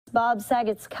Bob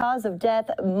Saget's cause of death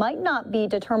might not be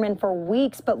determined for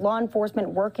weeks, but law enforcement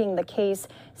working the case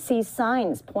sees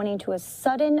signs pointing to a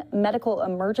sudden medical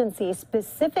emergency,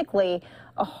 specifically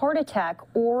a heart attack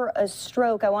or a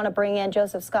stroke. I want to bring in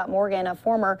Joseph Scott Morgan, a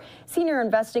former senior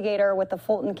investigator with the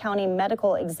Fulton County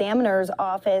Medical Examiner's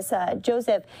Office.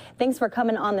 Joseph, thanks for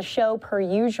coming on the show per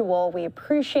usual. We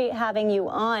appreciate having you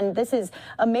on. This is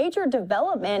a major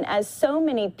development as so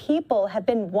many people have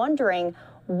been wondering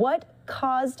what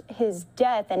caused his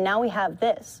death, and now we have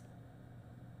this.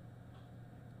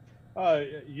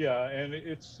 Yeah, and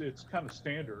it's kind of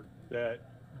standard that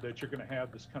you're going to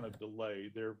have this kind of delay.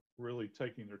 They're really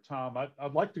taking their time.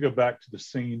 I'd like to go back to the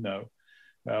scene, though.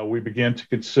 We begin to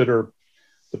consider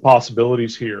the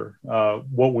possibilities here.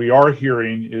 What we are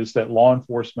hearing is that law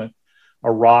enforcement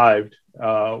arrived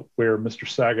where Mr.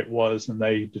 Saget was, and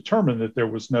they determined that there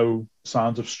was no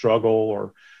signs of struggle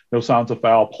or no signs of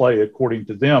foul play, according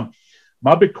to them.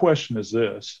 My big question is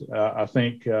this. I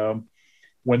think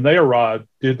when they arrived,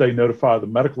 did they notify the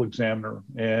medical examiner?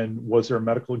 And was there a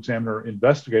medical examiner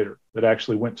investigator that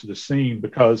actually went to the scene?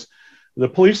 Because the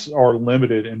police are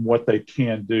limited in what they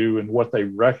can do and what they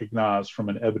recognize from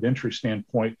an evidentiary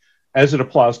standpoint as it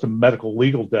applies to medical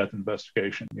legal death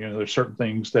investigation. You know, there's certain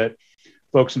things that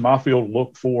folks in my field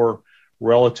look for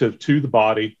relative to the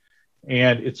body.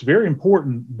 And it's very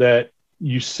important that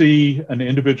you see an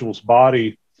individual's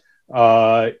body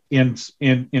in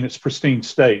its pristine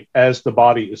state as the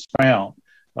body is found,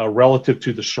 relative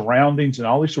to the surroundings and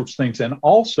all these sorts of things. And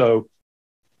also,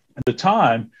 the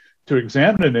time to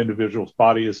examine an individual's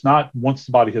body is not once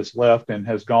the body has left and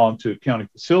has gone to a county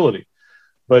facility,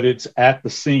 but it's at the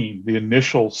scene, the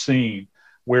initial scene,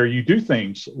 where you do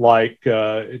things like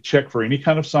check for any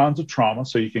kind of signs of trauma,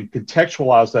 so you can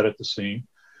contextualize that at the scene.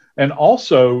 And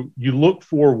also, you look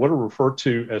for what are referred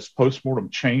to as postmortem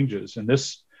changes. And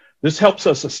this helps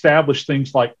us establish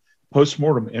things like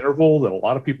postmortem interval that a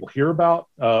lot of people hear about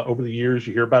over the years.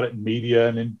 You hear about it in media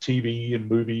and in TV and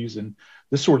movies and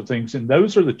this sort of things. And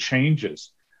those are the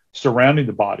changes surrounding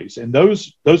the bodies. And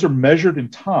those are measured in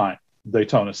time,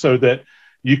 Daytona, so that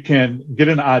you can get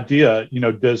an idea, you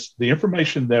know, does the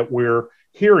information that we're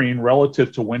hearing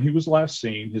relative to when he was last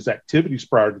seen, his activities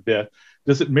prior to death,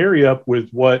 does it marry up with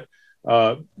what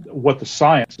the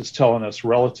science is telling us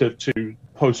relative to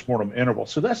postmortem interval?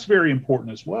 So that's very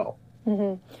important as well.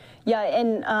 Mm-hmm. Yeah,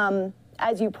 and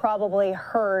as you probably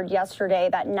heard yesterday,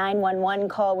 that 911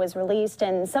 call was released,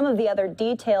 and some of the other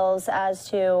details as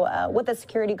to what the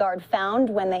security guard found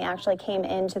when they actually came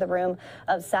into the room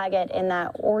of Saget in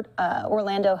that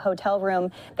Orlando hotel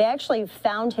room. They actually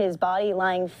found his body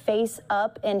lying face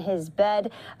up in his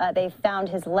bed. They found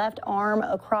his left arm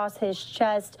across his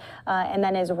chest, and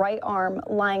then his right arm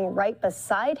lying right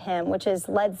beside him, which has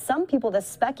led some people to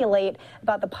speculate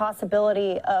about the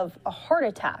possibility of a heart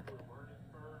attack.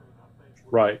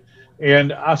 Right.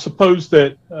 And I suppose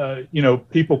that, you know,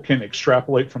 people can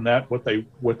extrapolate from that what they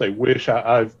wish.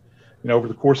 I've, you know, over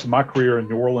the course of my career in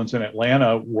New Orleans and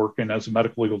Atlanta, working as a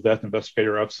medical legal death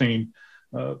investigator, I've seen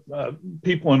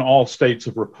people in all states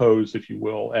of repose, if you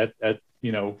will, at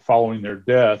you know, following their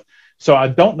death. So I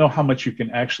don't know how much you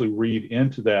can actually read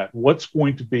into that. What's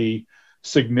going to be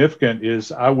significant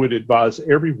is I would advise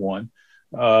everyone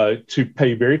to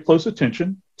pay very close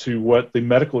attention to what the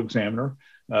medical examiner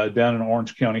down in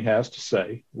Orange County has to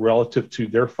say relative to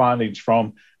their findings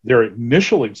from their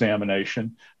initial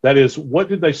examination. That is, what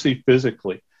did they see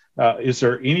physically? Is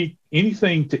there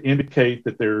anything to indicate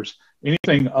that there's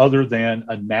anything other than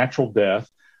a natural death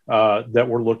that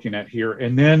we're looking at here?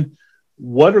 And then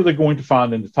what are they going to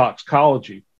find in the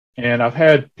toxicology? And I've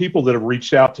had people that have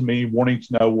reached out to me wanting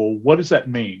to know, well, what does that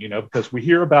mean? You know, because we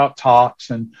hear about tox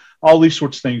and all these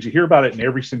sorts of things. You hear about it in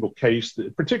every single case,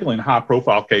 particularly in high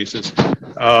profile cases.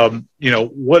 You know,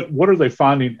 what are they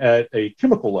finding at a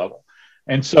chemical level?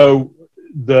 And so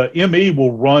the ME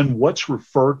will run what's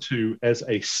referred to as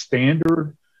a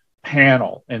standard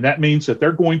panel. And that means that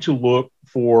they're going to look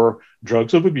for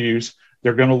drugs of abuse.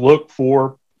 They're going to look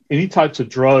for any types of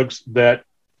drugs that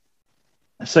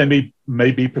say may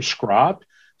be prescribed,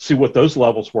 see what those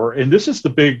levels were. And this is the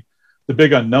big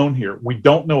unknown here. We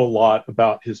don't know a lot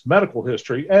about his medical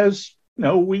history, as you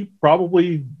know, we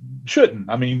probably shouldn't.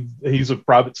 I mean, he's a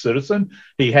private citizen.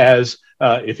 He has,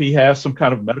 if he has some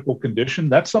kind of medical condition,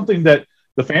 that's something that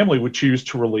the family would choose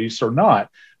to release or not.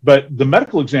 But the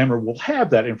medical examiner will have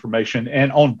that information,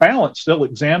 and on balance, they'll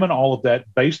examine all of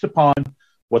that based upon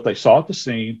what they saw at the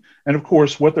scene, and of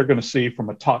course, what they're going to see from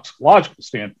a toxicological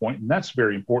standpoint, and that's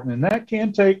very important. And that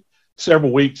can take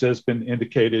several weeks, as been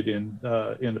indicated in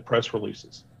the press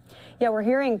releases. Yeah, we're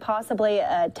hearing possibly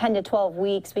 10 to 12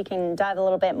 weeks. We can dive a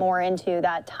little bit more into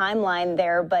that timeline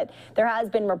there, but there has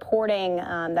been reporting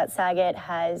that Saget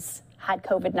has had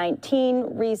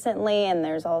COVID-19 recently, and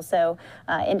there's also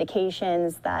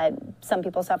indications that some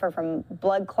people suffer from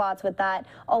blood clots with that.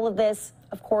 All of this,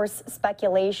 of course,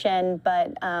 speculation,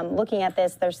 but looking at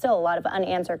this, there's still a lot of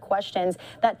unanswered questions.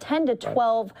 That 10 to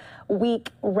 12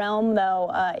 week realm, though,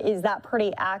 is that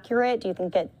pretty accurate? Do you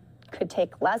think it could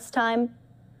take less time?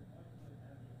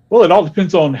 Well, it all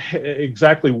depends on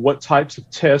exactly what types of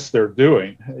tests they're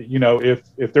doing. You know,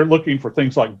 if they're looking for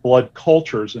things like blood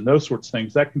cultures and those sorts of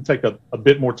things, that can take a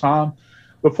bit more time.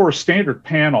 But for a standard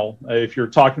panel, if you're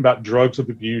talking about drugs of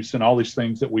abuse and all these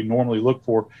things that we normally look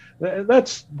for,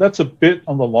 that's a bit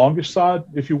on the longest side,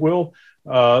 if you will.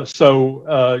 You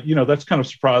know, that's kind of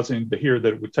surprising to hear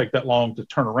that it would take that long to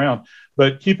turn around.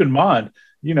 But keep in mind,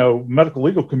 you know, medical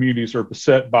legal communities are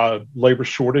beset by labor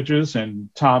shortages and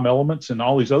time elements and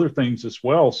all these other things as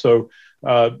well. So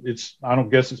I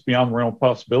don't guess it's beyond the realm of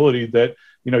possibility that,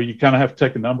 you know, you kind of have to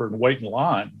take a number and wait in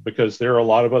line, because there are a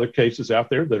lot of other cases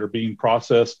out there that are being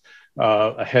processed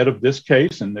ahead of this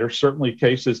case. And there's certainly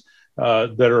cases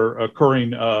that are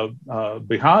occurring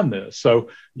behind this.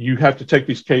 So you have to take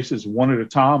these cases one at a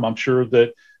time. I'm sure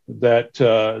that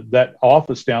that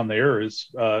office down there is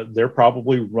they're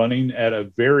probably running at a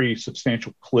very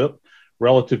substantial clip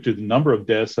relative to the number of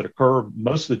deaths that occur.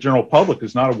 Most of the general public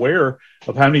is not aware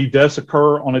of how many deaths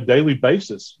occur on a daily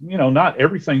basis. You know, not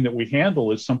everything that we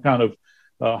handle is some kind of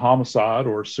homicide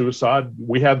or suicide.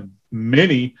 We have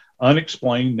many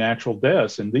unexplained natural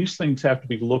deaths, and these things have to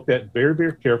be looked at very,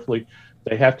 very carefully.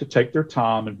 They have to take their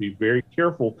time and be very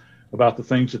careful about the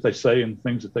things that they say and the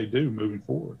things that they do moving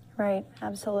forward. Right,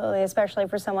 absolutely, especially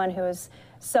for someone who is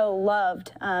so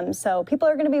loved. So people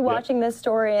are going to be watching this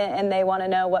story, and they want to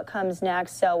know what comes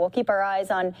next. So we'll keep our eyes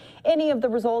on any of the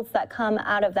results that come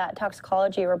out of that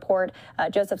toxicology report.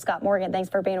 Joseph Scott Morgan, thanks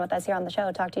for being with us here on the show.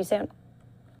 Talk to you soon.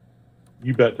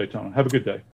 You bet, Daytona. Have a good day.